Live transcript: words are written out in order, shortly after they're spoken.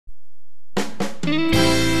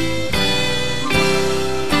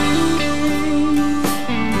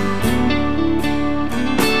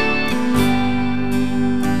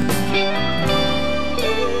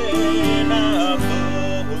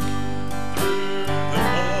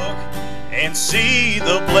and see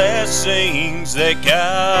the blessings that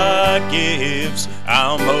God gives.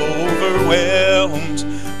 I'm overwhelmed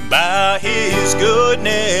by His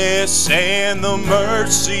goodness and the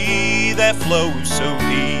mercy that flows so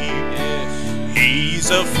deep. He's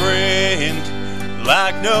a friend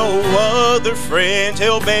like no other friend.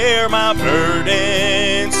 He'll bear my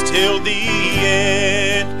burdens till the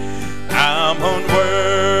end. I'm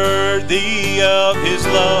unworthy of His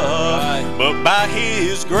love, but by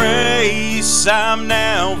His grace I'm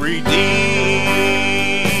now redeemed.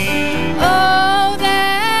 Oh,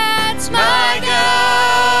 that's my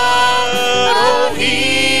God. Oh,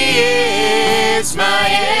 He is my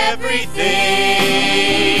everything.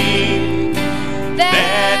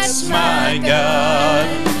 That's my God,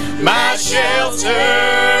 my shelter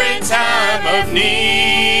in time of need.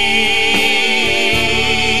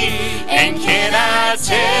 And can I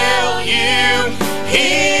tell you,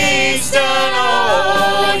 He's done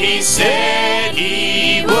all He said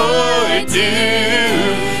He would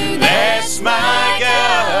do. That's my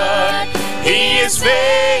God, He is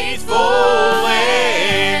faithful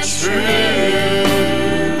and true.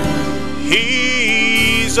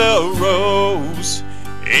 He's a rose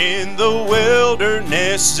in the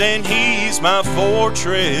wilderness, and He's my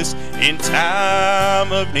fortress in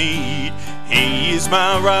time of need. He is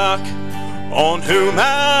my rock on whom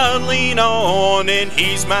I lean on, and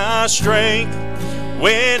He's my strength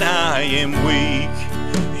when I am weak.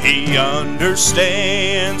 He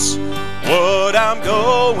understands what I'm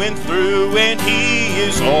going through, and He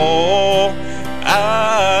is all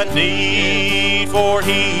I need, for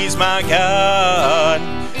He's my God,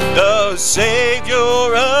 the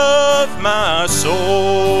Savior of my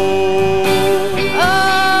soul.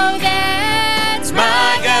 Oh, that's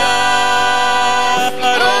My God,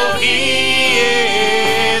 oh, He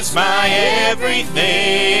is my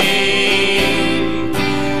everything.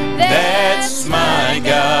 That's my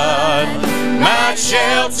God, my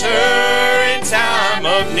shelter in time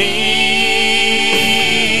of need.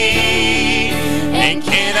 And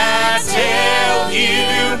can I tell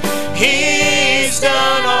you, He's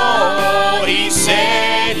done all He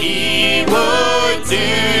said He would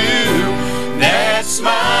do. That's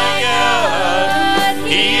my God,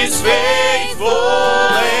 He is faithful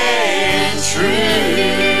and true.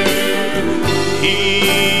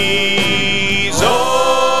 He's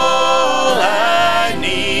all I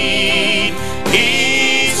need.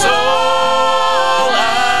 He's all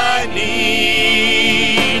I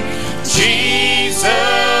need. Jesus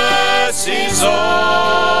is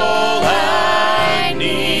all I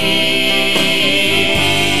need.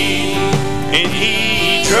 And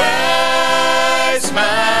He dries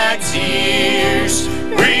my tears,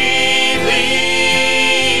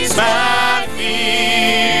 relieves my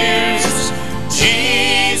fears.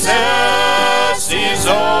 Jesus is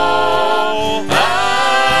all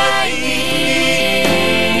I need.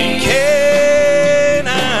 And can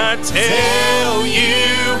I tell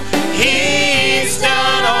you, He's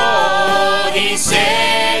done all He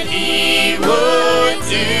said He would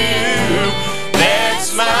do.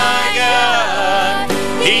 That's my God,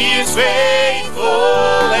 He is faithful